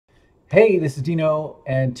Hey, this is Dino,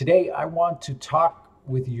 and today I want to talk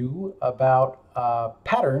with you about a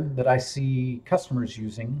pattern that I see customers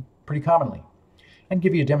using pretty commonly and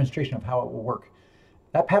give you a demonstration of how it will work.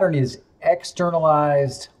 That pattern is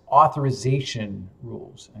externalized authorization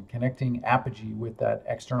rules and connecting Apigee with that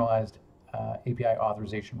externalized API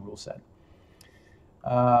authorization rule set.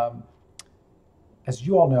 Um, as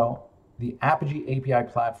you all know, the Apogee API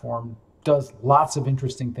platform does lots of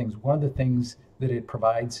interesting things. One of the things that it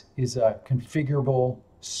provides is a configurable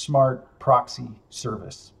smart proxy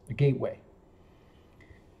service, a gateway.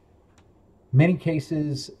 Many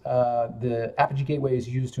cases, the Apogee gateway is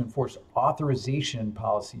used to enforce authorization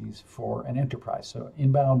policies for an enterprise. So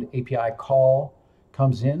inbound API call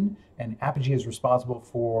comes in, and Apogee is responsible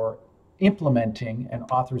for implementing an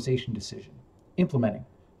authorization decision. Implementing.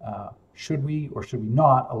 Should we or should we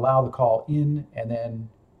not allow the call in and then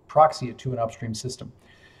proxy it to an upstream system?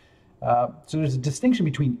 So there's a distinction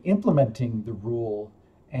between implementing the rule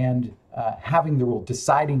and having the rule,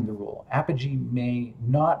 deciding the rule. Apogee may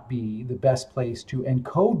not be the best place to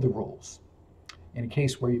encode the rules. In a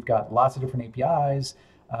case where you've got lots of different APIs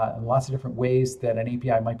and lots of different ways that an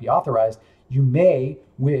API might be authorized, you may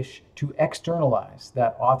wish to externalize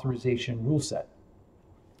that authorization rule set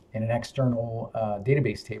in an external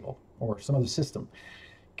database table or some other system.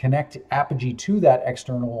 Connect Apogee to that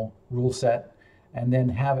external rule set and then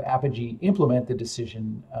have Apogee implement the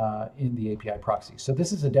decision in the API proxy. So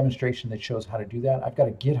this is a demonstration that shows how to do that. I've got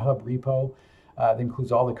a GitHub repo that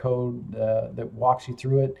includes all the code that walks you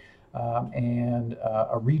through it and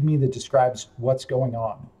a README that describes what's going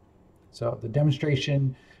on. So the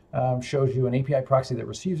demonstration shows you an API proxy that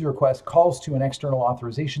receives a request, calls to an external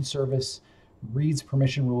authorization service, reads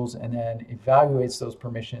permission rules, and then evaluates those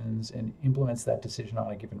permissions and implements that decision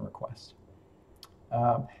on a given request.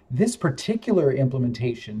 This particular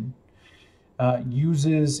implementation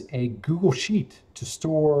uses a Google Sheet to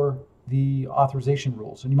store the authorization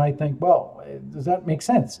rules. And you might think, well, does that make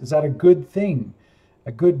sense? Is that a good thing,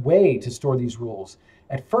 a good way to store these rules?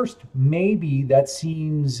 At first, maybe that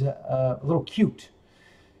seems a little cute.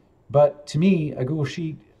 But to me, a Google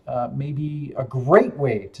Sheet may be a great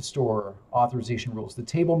way to store authorization rules. The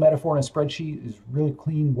table metaphor in a spreadsheet is a really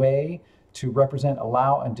clean way to represent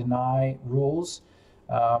allow and deny rules.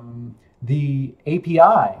 The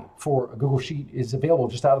API for a Google Sheet is available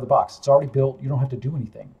just out of the box. It's already built. You don't have to do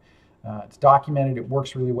anything. It's documented. It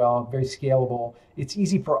works really well, very scalable. It's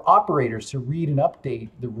easy for operators to read and update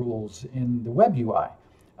the rules in the web UI.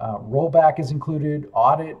 Rollback is included.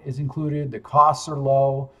 Audit is included. The costs are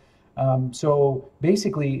low. So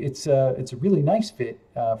basically, it's a really nice fit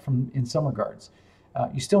in some regards.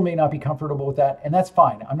 You still may not be comfortable with that, and that's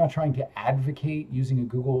fine. I'm not trying to advocate using a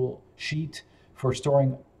Google Sheet for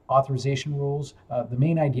storing authorization rules. The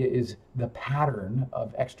main idea is the pattern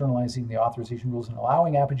of externalizing the authorization rules and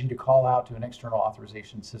allowing Apogee to call out to an external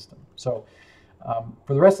authorization system. So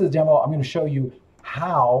for the rest of the demo, I'm going to show you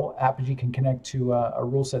how Apogee can connect to a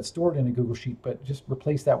rule set stored in a Google Sheet, but just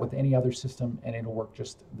replace that with any other system and it'll work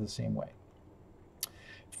just the same way.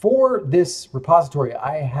 For this repository,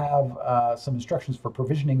 I have some instructions for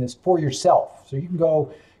provisioning this for yourself. So you can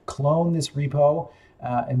go clone this repo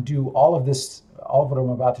and do all of what I'm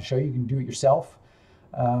about to show you. You can do it yourself,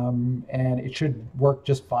 and it should work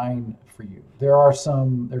just fine for you. There are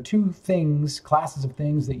two classes of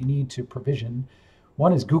things that you need to provision.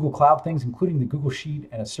 One is Google Cloud things, including the Google Sheet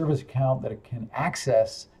and a service account that can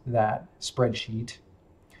access that spreadsheet.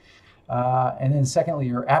 And then secondly,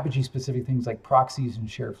 your Apogee specific things like proxies and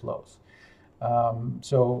shared flows.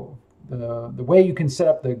 So the way you can set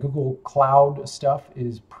up the Google Cloud stuff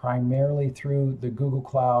is primarily through the Google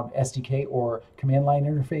Cloud SDK or command line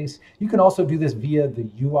interface. You can also do this via the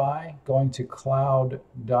UI, going to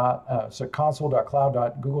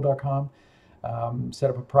console.cloud.google.com, set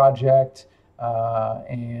up a project,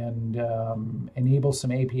 and enable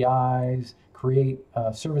some APIs, create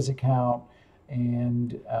a service account,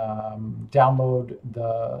 and download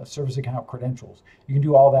the service account credentials. You can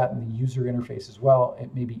do all that in the user interface as well.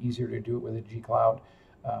 It may be easier to do it with a gcloud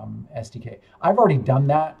SDK. I've already done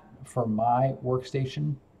that for my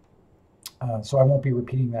workstation, so I won't be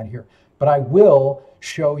repeating that here. But I will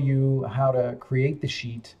show you how to create the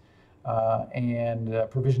sheet and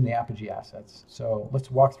provision the Apogee assets. So let's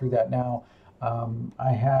walk through that now.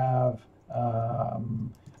 I have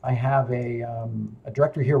a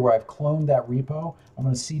directory here where I've cloned that repo. I'm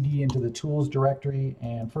going to cd into the tools directory,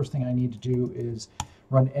 and first thing I need to do is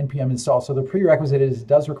run npm install. So the prerequisite is it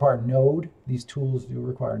does require node. These tools do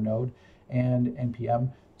require node and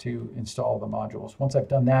npm to install the modules. Once I've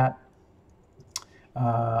done that,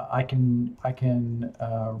 I can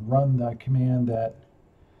run the command that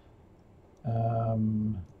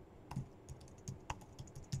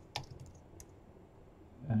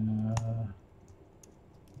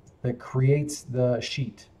that creates the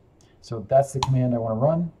sheet. So that's the command I want to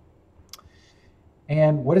run.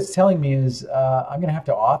 And what it's telling me is I'm going to have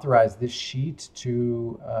to authorize this sheet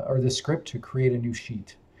to, or this script to create a new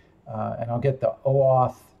sheet. And I'll get the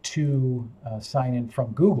OAuth 2 sign in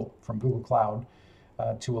from Google Cloud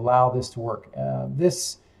to allow this to work.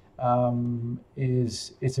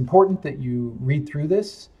 It's important that you read through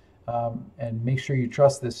this and make sure you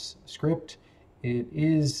trust this script. It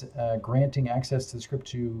is granting access to the script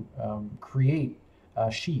to create a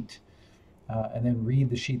sheet and then read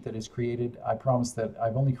the sheet that is created. I promise that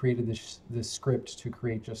I've only created this script to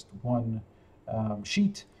create just one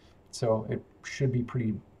sheet, so it should be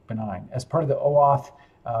pretty benign. As part of the OAuth,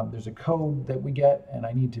 there's a code that we get, and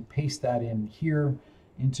I need to paste that in here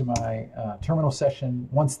into my terminal session.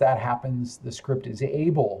 Once that happens, the script is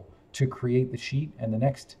able to create the sheet, and the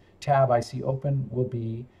next tab I see open will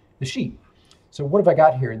be the sheet. So what have I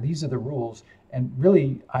got here? These are the rules, and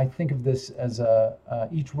really I think of this as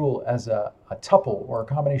each rule as a tuple, or a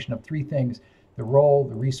combination of three things: the role,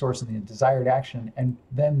 the resource, and the desired action, and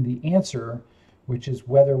then the answer, which is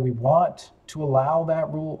whether we want to allow that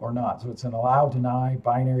rule or not. So it's an allow, deny,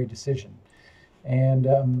 binary decision.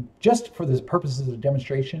 And just for the purposes of the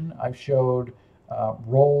demonstration, I've showed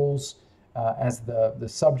roles as the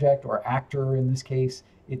subject or actor in this case.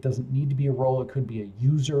 It doesn't need to be a role. It could be a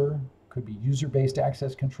user, could be user-based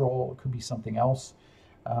access control, it could be something else.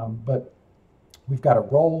 But we've got a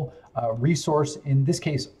role, resource. In this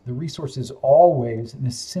case, the resource is always, in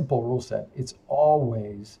this simple rule set, it's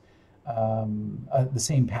always the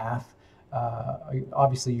same path.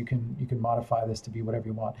 Obviously, you can modify this to be whatever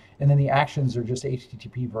you want. And then the actions are just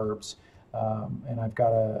HTTP verbs. And I've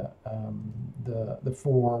got the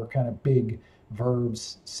four kind of big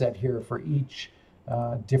verbs set here for each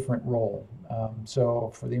different role.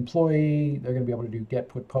 So for the employee, they're going to be able to do get,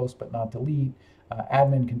 put, post, but not delete.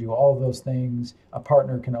 Admin can do all of those things. A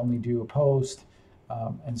partner can only do a post,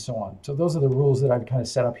 and so on. So those are the rules that I've kind of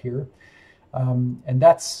set up here. And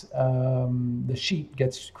that's the sheet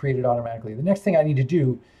gets created automatically. The next thing I need to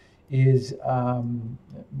do is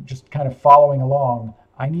just kind of following along.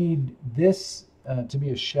 I need this to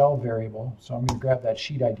be a shell variable. So I'm going to grab that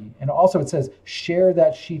sheet ID. And also it says share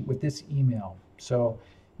that sheet with this email. So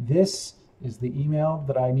this is the email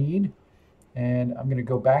that I need. And I'm going to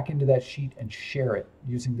go back into that sheet and share it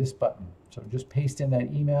using this button. So just paste in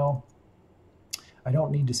that email. I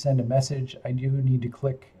don't need to send a message. I do need to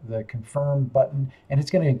click the confirm button, and it's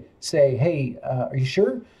going to say, hey, are you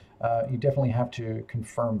sure? You definitely have to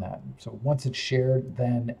confirm that. So once it's shared,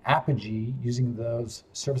 then Apogee, using those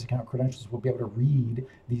service account credentials, will be able to read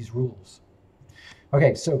these rules.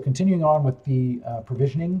 Okay, so continuing on with the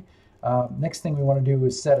provisioning. Next thing we want to do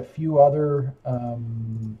is set a few other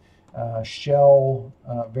shell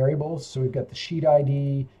variables. So we've got the sheet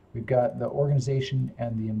ID, we've got the organization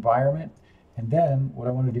and the environment. And then what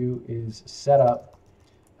I want to do is set up,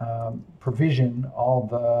 provision all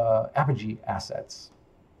the Apogee assets.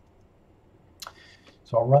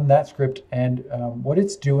 So I'll run that script, and what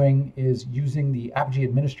it's doing is using the Apogee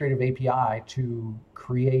Administrative API to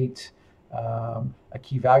create a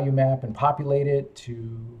key value map and populate it,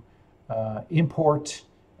 to import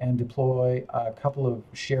and deploy a couple of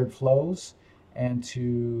shared flows, and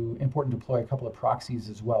to import and deploy a couple of proxies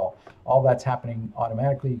as well. All that's happening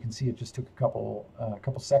automatically. You can see it just took a couple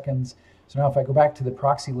seconds. So now if I go back to the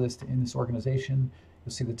proxy list in this organization,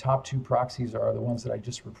 you'll see the top two proxies are the ones that I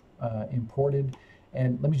just imported.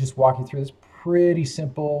 And let me just walk you through this. Pretty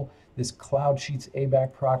simple. This Cloud Sheets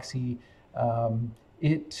ABAC proxy,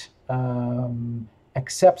 it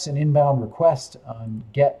accepts an inbound request on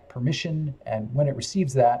get permission, and when it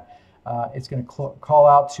receives that, it's going to call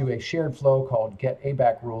out to a shared flow called get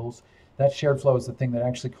ABAC rules. That shared flow is the thing that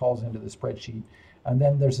actually calls into the spreadsheet. And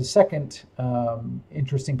then there's a second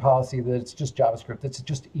interesting policy that it's just JavaScript. It's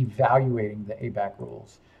just evaluating the ABAC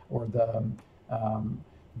rules, or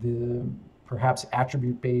the perhaps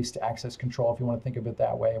attribute-based access control, if you want to think of it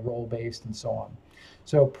that way, role-based, and so on.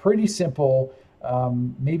 So pretty simple.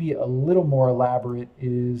 Maybe a little more elaborate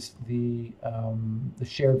is the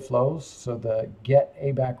shared flows. So the get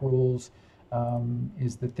ABAC rules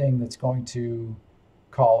is the thing that's going to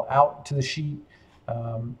call out to the sheet.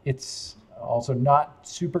 It's also not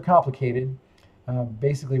super complicated.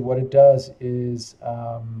 Basically what it does is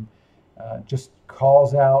just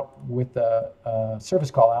calls out with a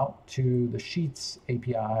service call out to the Sheets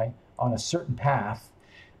API on a certain path.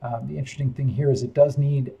 The interesting thing here is it does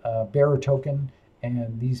need a bearer token,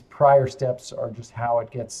 and these prior steps are just how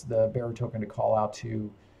it gets the bearer token to call out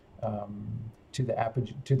to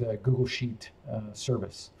the Google Sheet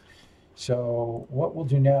service. So what we'll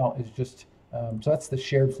do now is just so that's the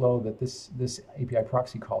shared flow that this API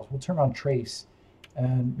proxy calls. We'll turn on trace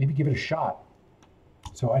and maybe give it a shot.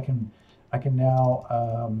 So I can now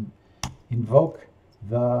invoke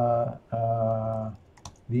the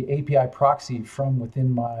API proxy from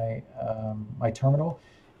within my my terminal,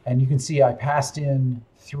 and you can see I passed in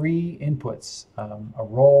 3 inputs: a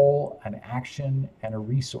role, an action, and a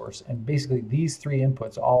resource. And basically, these 3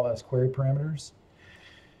 inputs, all as query parameters,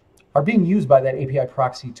 are being used by that API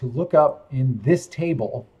proxy to look up in this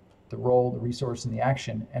table the role, the resource, and the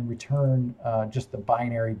action, and return just the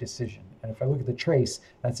binary decision. And if I look at the trace,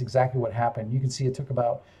 that's exactly what happened. You can see it took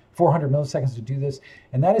about 400 milliseconds to do this,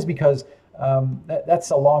 and that is because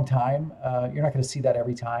that's a long time. You're not going to see that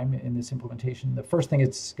every time in this implementation. The first thing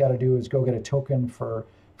it's got to do is go get a token for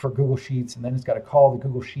Google Sheets, and then it's got to call the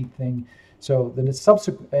Google Sheet thing. So then it's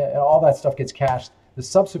all that stuff gets cached. The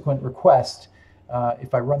subsequent request,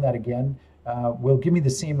 if I run that again, will give me the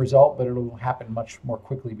same result, but it'll happen much more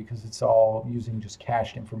quickly because it's all using just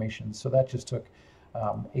cached information. So that just took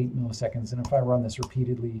 8 milliseconds. And if I run this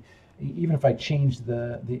repeatedly, even if I change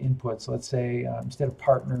the inputs, let's say instead of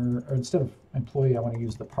partner or instead of employee, I want to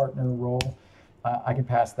use the partner role, I can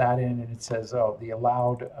pass that in, and it says, oh, the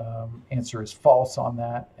allowed answer is false on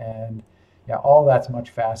that. And yeah, all that's much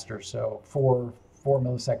faster. So 4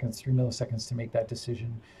 milliseconds, 3 milliseconds to make that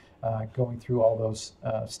decision, going through all those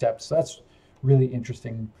steps. So that's really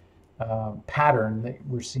interesting pattern that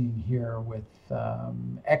we're seeing here with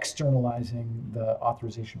externalizing the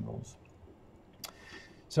authorization rules.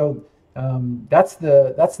 So that's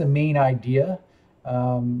the main idea.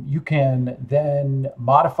 You can then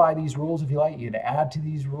modify these rules if you like. You can add to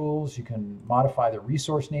these rules. You can modify the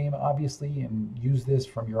resource name, obviously, and use this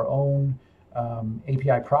from your own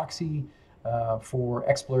API proxy for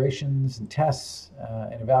explorations and tests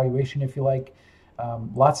and evaluation, if you like.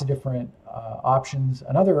 Lots of different options.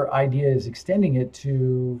 Another idea is extending it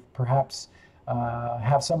to perhaps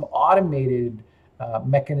have some automated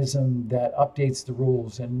mechanism that updates the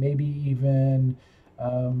rules, and maybe even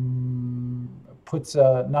puts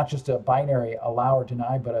not just a binary allow or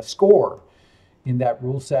deny, but a score in that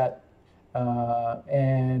rule set, or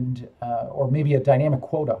maybe a dynamic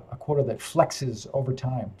quota, a quota that flexes over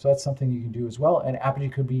time. So that's something you can do as well. And Apogee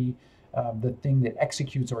could be the thing that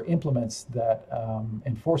executes or implements that,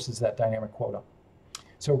 enforces that dynamic quota.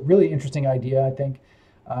 So really interesting idea, I think.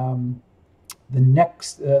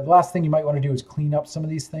 The last thing you might want to do is clean up some of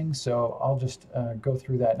these things. So I'll just go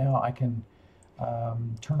through that now. I can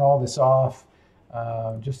turn all this off,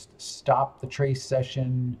 just stop the trace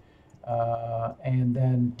session, and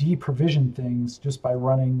then deprovision things just by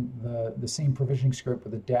running the same provisioning script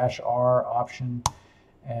with a -r option,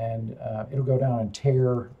 and it'll go down and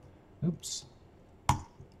tear. Oops.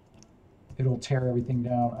 It'll tear everything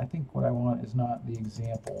down. I think what I want is not the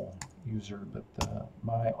example user, but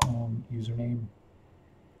my own username.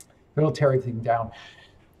 It'll tear everything down.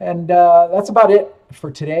 And that's about it for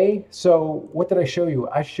today. So what did I show you?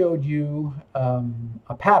 I showed you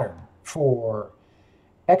a pattern for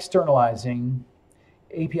externalizing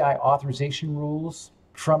API authorization rules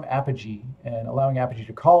from Apigee and allowing Apigee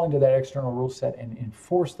to call into that external rule set and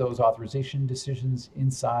enforce those authorization decisions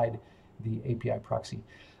inside the API proxy.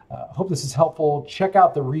 Hope this is helpful. Check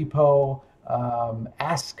out the repo.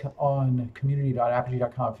 Ask on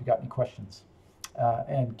community.apogee.com if you got any questions.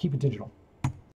 And keep it digital.